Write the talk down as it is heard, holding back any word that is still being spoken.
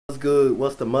good?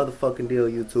 What's the motherfucking deal,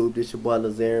 YouTube? This your boy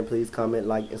Lazarian. Please comment,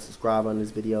 like, and subscribe on this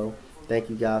video. Thank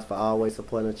you guys for always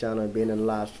supporting the channel and being in the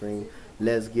live stream.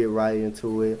 Let's get right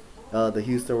into it. The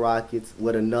Houston Rockets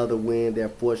with another win, their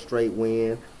fourth straight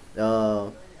win.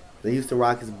 The Houston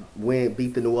Rockets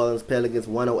beat the New Orleans Pelicans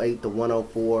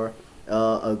 108-104.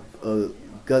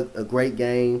 A great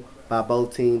game by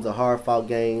both teams, a hard-fought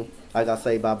game, like I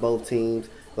say, by both teams.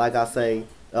 Like I say,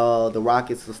 the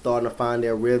Rockets are starting to find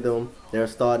their rhythm. They're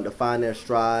starting to find their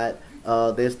stride.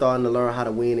 They're starting to learn how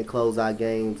to win and close out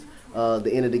games.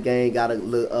 The end of the game got a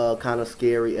look kind of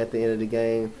scary at the end of the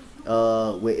game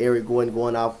with Eric Gordon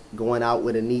going out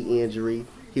with a knee injury.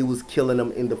 He was killing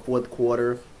them in the fourth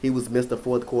quarter. He was missed the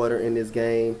fourth quarter in this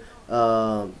game.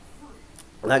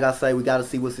 Like I say, we got to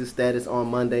see what's his status on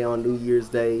Monday on New Year's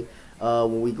Day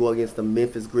when we go against the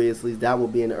Memphis Grizzlies. That will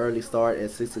be an early start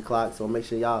at 6 o'clock, so make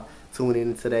sure y'all tune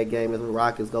into that game as the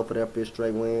Rockets go for their fifth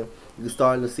straight win. You're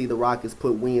starting to see the Rockets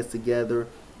put wins together.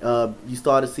 You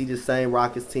start to see the same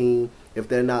Rockets team. If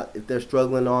they're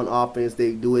struggling on offense,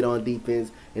 they do it on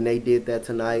defense, and they did that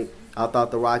tonight. I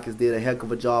thought the Rockets did a heck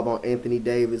of a job on Anthony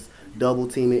Davis, double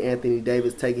teaming Anthony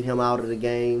Davis, taking him out of the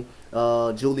game.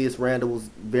 Julius Randle was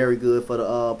very good for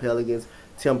the Pelicans.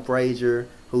 Tim Frazier,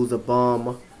 who's a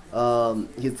bum,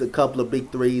 hits a couple of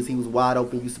big threes. He was wide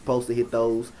open. You're supposed to hit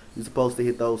those. You're supposed to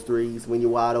hit those threes when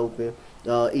you're wide open.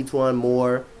 Each one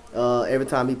more. Every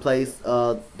time he plays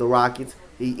the Rockets,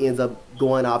 he ends up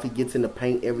going off. He gets in the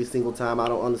paint every single time. I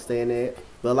don't understand that.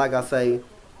 But like I say,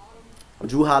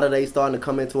 Drew Holiday starting to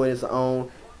come into his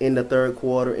own in the third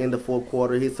quarter, in the fourth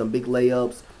quarter. Hit some big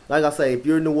layups. Like I say, if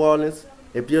you're New Orleans,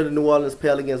 if you're the New Orleans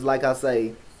Pelicans, like I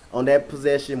say, on that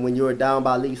possession when you were down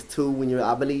by at least two,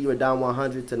 I believe you were down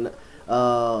 100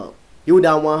 to, you were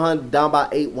down 100, down by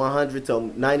 8, 100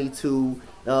 to 92.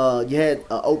 You had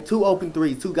two open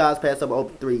threes. Two guys passed up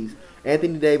open threes.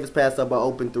 Anthony Davis passed up an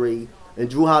open three, and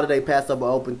Drew Holiday passed up an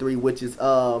open three, which is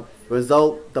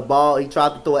result the ball. He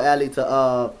tried to throw an alley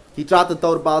to he tried to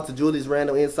throw the ball to Julius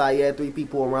Randle inside. He had three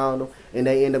people around him, and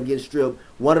they end up getting stripped.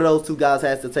 One of those two guys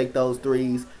has to take those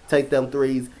threes, take them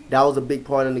threes. That was a big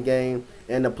part in the game.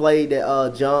 And the play that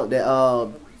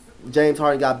James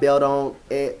Harden got bailed on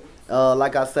at,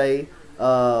 like I say, it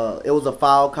was a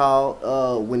foul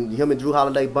call when him and Drew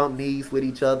Holiday bumped knees with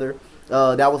each other.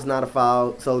 That was not a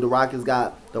foul, so the Rockets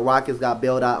got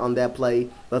bailed out on that play.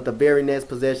 But the very next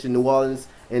possession, New Orleans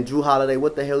and Drew Holiday,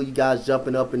 what the hell you guys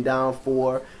jumping up and down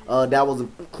for? That was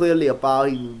clearly a foul.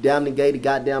 He down the gate, he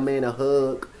got down man a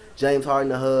hug, James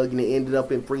Harden a hug, and it ended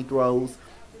up in free throws.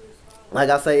 Like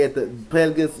I say, at the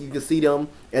Pelicans, you can see them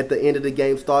at the end of the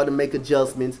game start to make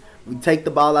adjustments. We take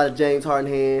the ball out of James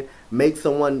Harden's hand, make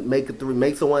someone make a three,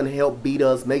 make someone help beat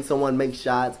us, make someone make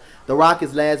shots. The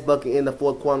Rockets' last bucket in the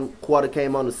fourth quarter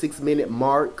came on the 6-minute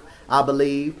mark, I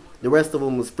believe. The rest of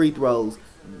them was free throws.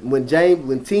 When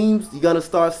teams, you're gonna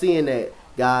start seeing that,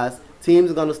 guys.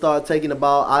 Teams are gonna start taking the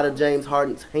ball out of James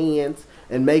Harden's hands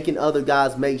and making other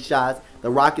guys make shots. The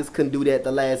Rockets couldn't do that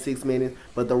the last 6 minutes,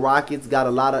 but the Rockets got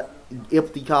a lot of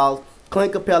empty calls.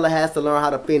 Clint Capella has to learn how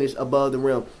to finish above the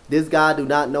rim. This guy do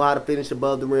not know how to finish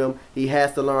above the rim. He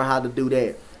has to learn how to do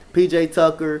that. P.J.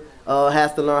 Tucker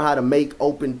has to learn how to make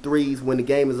open threes when the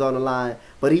game is on the line.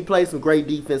 But he played some great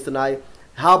defense tonight.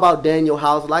 How about Daniel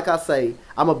House? Like I say,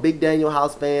 I'm a big Daniel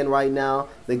House fan right now.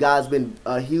 The guy's been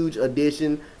a huge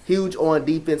addition, huge on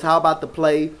defense. How about the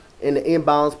play in the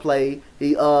inbounds play?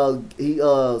 He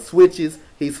switches.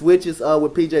 He switches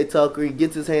with P.J. Tucker. He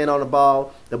gets his hand on the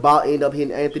ball. The ball ends up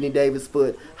hitting Anthony Davis'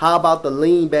 foot. How about the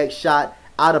lean back shot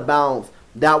out of bounds?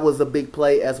 That was a big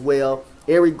play as well.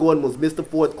 Eric Gordon was missed the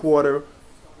fourth quarter.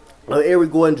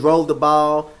 Eric Gordon drove the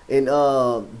ball, and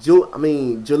Jahlil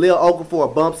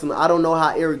Okafor bumps him. I don't know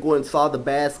how Eric Gordon saw the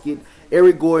basket.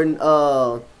 Eric Gordon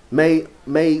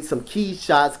made some key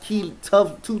shots, two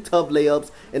tough layups,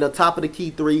 and the top of the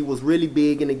key three was really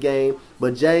big in the game.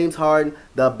 But James Harden,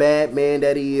 the bad man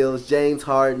that he is, James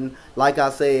Harden, like I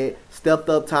said, stepped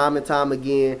up time and time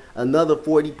again. Another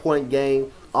 40-point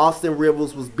game. Austin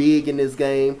Rivers was big in this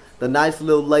game. The nice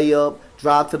little layup,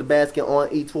 drive to the basket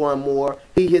on each one more.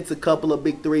 He hits a couple of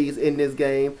big threes in this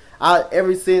game.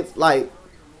 Ever since, like,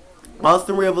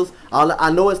 Austin Rivers, I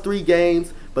know it's 3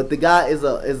 games, but the guy is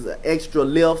an extra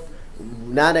lift.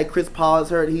 Now that Chris Paul is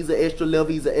hurt, he's an extra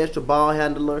lift. He's an extra ball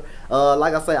handler.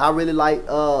 Like I say, I really like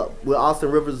what Austin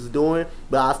Rivers is doing,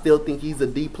 but I still think he's a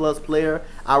D+ player.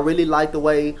 I really like the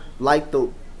way,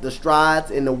 the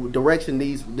strides and the direction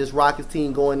this Rockets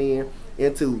team going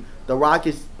into. The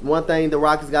Rockets, one thing the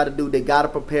Rockets got to do, they got to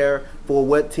prepare for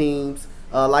what teams,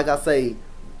 like I say,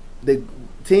 the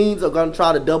teams are going to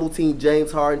try to double team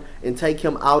James Harden and take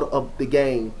him out of the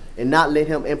game. and not let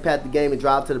him impact the game and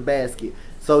drive to the basket.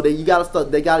 So that you gotta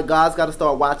start. Guys gotta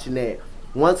start watching that.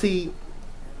 Once he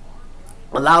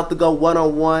allowed to go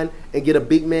 1-on-1 and get a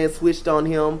big man switched on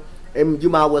him, and you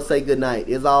might well say goodnight.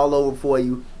 It's all over for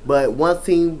you. But once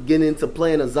team get into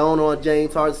playing a zone on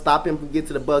James Harden, stop him from getting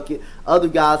to the bucket. Other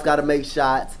guys got to make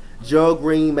shots. Gerald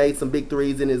Green made some big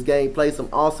threes in his game, played some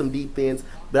awesome defense.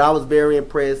 But I was very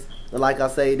impressed. And like I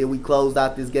say, that we closed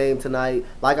out this game tonight.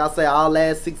 Like I say, our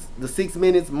last the 6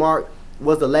 minutes mark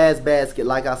was the last basket.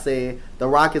 Like I said, the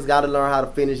Rockets got to learn how to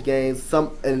finish games.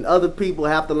 And other people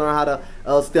have to learn how to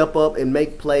step up and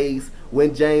make plays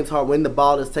when the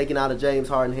ball is taken out of James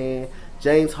Harden's hand.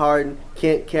 James Harden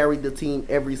can't carry the team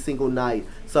every single night.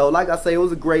 So like I say, it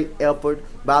was a great effort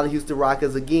by the Houston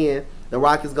Rockets. Again, the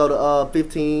Rockets go to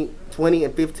 20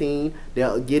 and 15.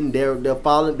 They're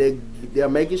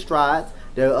making strides.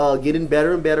 They're getting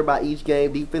better and better by each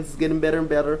game. Defense is getting better and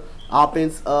better.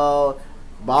 Offense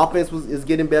is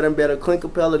getting better and better. Clint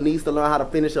Capella needs to learn how to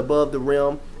finish above the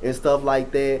rim and stuff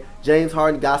like that. James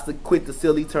Harden got to quit the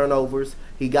silly turnovers.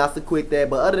 He got to quit that.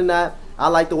 But other than that, I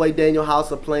like the way Daniel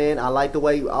House are playing. I like the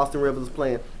way Austin Rivers is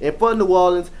playing. And for New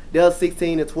Orleans, they're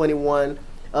 16-21.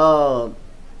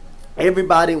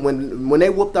 Everybody, when they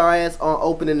whooped our ass on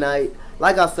opening night,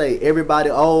 like I say, everybody,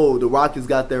 the Rockets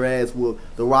got their ass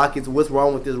whooped. The Rockets, what's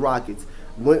wrong with this Rockets?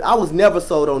 I was never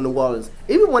sold on New Orleans.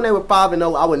 Even when they were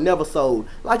 5-0, I was never sold.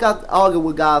 Like I argue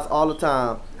with guys all the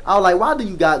time. I was like, why do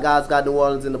you guys got New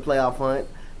Orleans in the playoff hunt?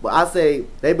 But I say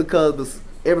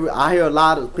I hear a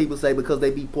lot of people say because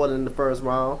they beat Portland in the first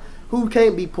round. Who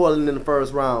can't beat Portland in the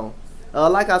first round?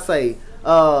 Like I say,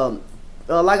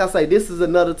 this is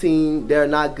another team. They're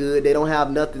not good. They don't have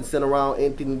nothing sent around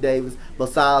Anthony Davis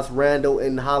besides Randall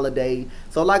and Holiday.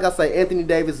 So like I say, Anthony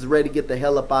Davis is ready to get the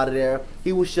hell up out of there.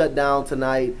 He was shut down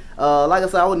tonight. Like I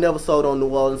said, I was never sold on New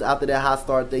Orleans after that hot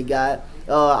start they got.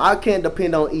 I can't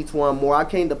depend on each one more. I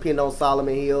can't depend on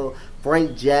Solomon Hill,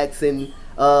 Frank Jackson,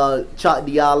 Chuck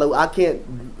Diallo. I can't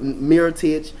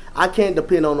Miritich. I can't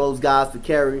depend on those guys to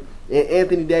carry. And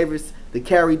Anthony Davis to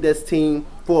carry this team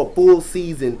for a full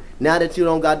season. Now that you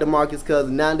don't got DeMarcus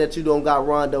Cousins, now that you don't got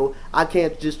Rondo, I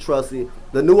can't just trust it.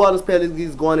 The New Orleans Pelicans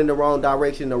is going in the wrong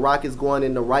direction. The Rockets going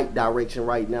in the right direction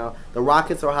right now. The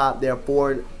Rockets are hot. They're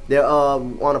on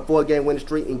a 4-game winning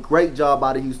streak, and great job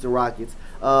by the Houston Rockets.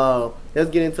 Let's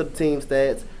get into the team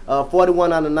stats.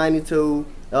 41 out of 92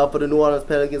 for the New Orleans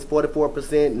Pelicans,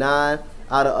 44%, 9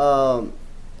 out of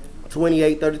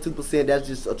 28, 32%. That's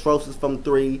just atrocious from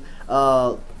 3.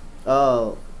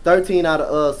 13 out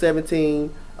of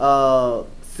 17,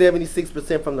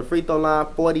 76% from the free throw line,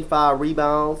 45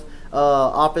 rebounds,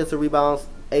 offensive rebounds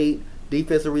 8,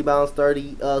 defensive rebounds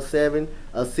 37,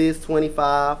 assists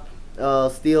 25,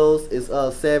 steals is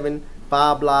 7,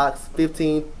 5 blocks,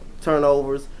 15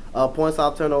 turnovers, points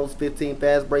off turnovers 15,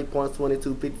 fast break points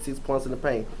 22, 56 points in the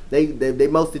paint. They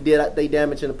mostly did they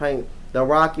damage in the paint. The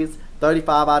Rockets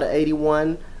 35 out of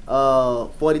 81,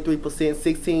 43%,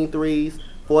 16 threes,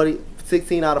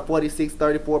 16 out of 46,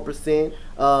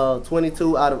 34%,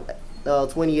 22 out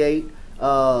of 28,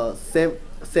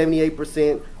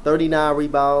 78%, 39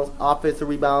 rebounds, offensive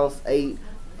rebounds 8,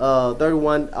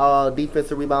 31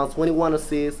 defensive rebounds, 21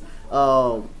 assists,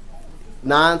 9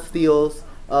 steals,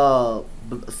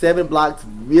 7 blocks.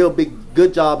 Real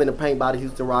good job in the paint by the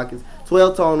Houston Rockets.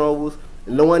 12 turnovers.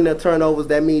 Knowing the turnovers,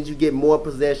 that means you get more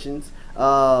possessions.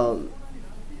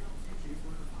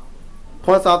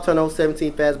 Points off turnovers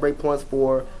 17, fast break points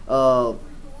 4,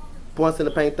 points in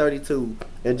the paint 32.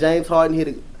 And James Harden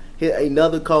hit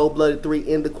another cold-blooded 3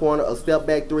 in the corner, a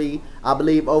step-back 3, I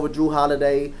believe, over Drew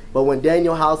Holiday. But when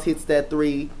Daniel House hits that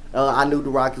 3, I knew the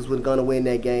Rockets were going to win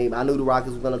that game. I knew the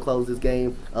Rockets were going to close this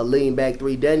game. A lean-back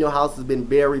 3. Daniel House has been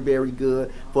very, very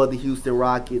good for the Houston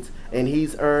Rockets, and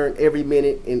he's earned every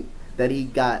minute that he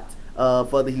got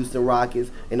for the Houston Rockets.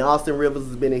 And Austin Rivers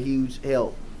has been a huge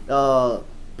help.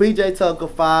 PJ Tucker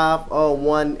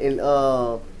 5-1 and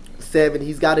 7.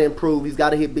 He's got to improve. He's got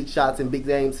to hit big shots in big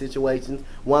game situations.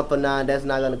 1 for 9. That's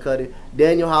not going to cut it.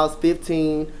 Daniel House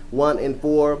 15, 1 and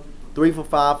 4. 3 for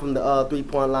 5 from the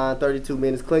 3-point line. 32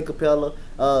 minutes. Clint Capella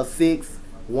 6,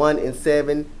 1 and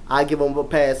 7. I give him a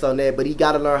pass on that, but he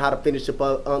got to learn how to finish up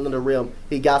under the rim.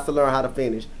 He got to learn how to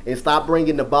finish and stop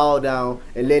bringing the ball down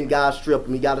and letting guys strip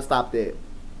him. He got to stop that.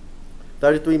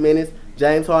 33 minutes.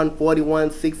 James Harden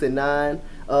 41, 6 and 9.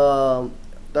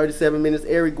 37 minutes.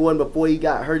 Eric Gordon, before he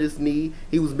got hurt his knee,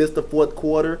 he was missed the fourth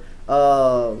quarter.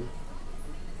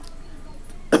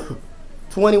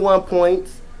 21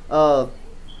 points, 3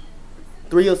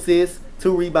 assists,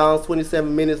 2 rebounds,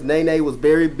 27 minutes. Nene was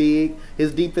very big.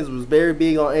 His defense was very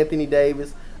big on Anthony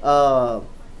Davis. 5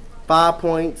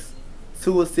 points,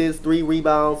 2 assists, 3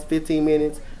 rebounds, 15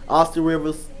 minutes. Austin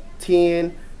Rivers,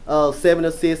 10, 7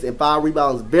 assists, and 5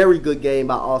 rebounds. Very good game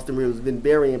by Austin Rivers. Been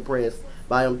very impressed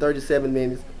by him. 37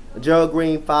 minutes. Gerald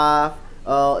Green, 5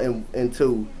 and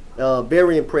 2.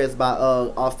 Very impressed by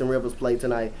Austin Rivers' play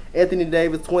tonight. Anthony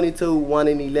Davis, 22, 1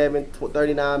 and 11,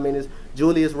 39 minutes.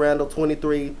 Julius Randle,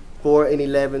 23, 4 and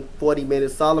 11, 40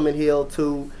 minutes. Solomon Hill,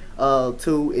 2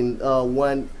 and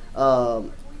 1,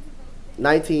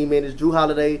 19 minutes. Drew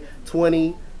Holiday,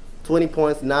 20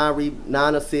 points,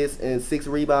 9 assists, and 6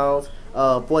 rebounds.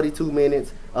 42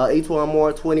 minutes. Etuan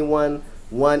Moore, 21,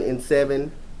 1 and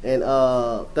 7, and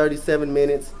 37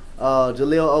 minutes.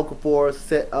 Jaleel Okafor,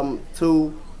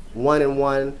 2, 1 and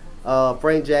 1.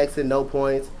 Frank Jackson, no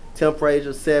points. Tim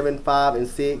Frazier, 7, 5 and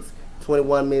 6,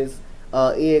 21 minutes.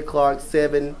 Ian Clark,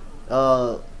 7,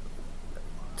 2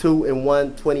 and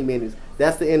 1, 20 minutes.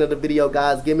 That's the end of the video,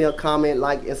 guys. Give me a comment,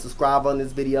 like, and subscribe on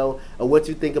this video of what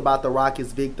you think about the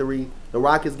Rockets' victory. The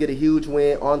Rockets get a huge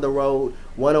win on the road,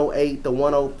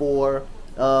 108-104.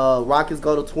 Rockets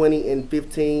go to 20 and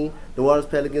 15. The Orleans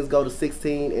Pelicans go to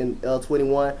 16 and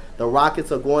 21. The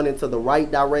Rockets are going into the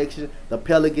right direction. The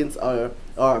Pelicans are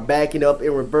backing up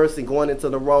and reversing, going into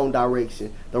the wrong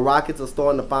direction. The Rockets are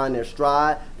starting to find their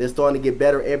stride. They're starting to get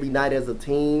better every night as a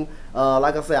team.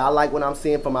 Like I said, I like what I'm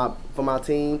seeing for my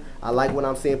team. I like what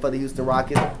I'm seeing for the Houston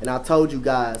Rockets. And I told you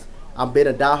guys, I've been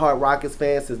a diehard Rockets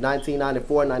fan since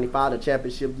 1994-95, the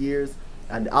championship years.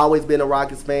 I've always been a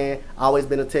Rockets fan, always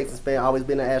been a Texas fan, always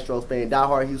been an Astros fan,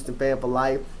 diehard Houston fan for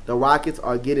life. The Rockets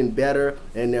are getting better,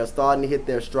 and they're starting to hit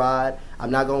their stride. I'm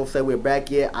not going to say we're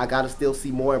back yet. I got to still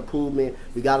see more improvement.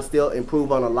 We got to still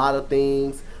improve on a lot of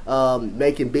things,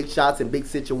 making big shots in big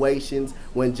situations.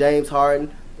 When James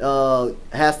Harden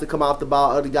has to come off the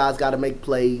ball, other guys got to make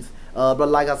plays. But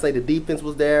like I say, the defense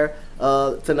was there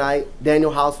tonight.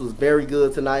 Daniel House was very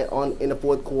good tonight in the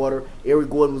fourth quarter. Eric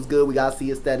Gordon was good. We got to see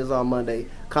his status on Monday.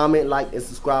 Comment, like, and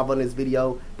subscribe on this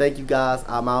video. Thank you, guys.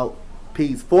 I'm out.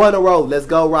 Peace. 4 in a row. Let's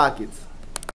go, Rockets.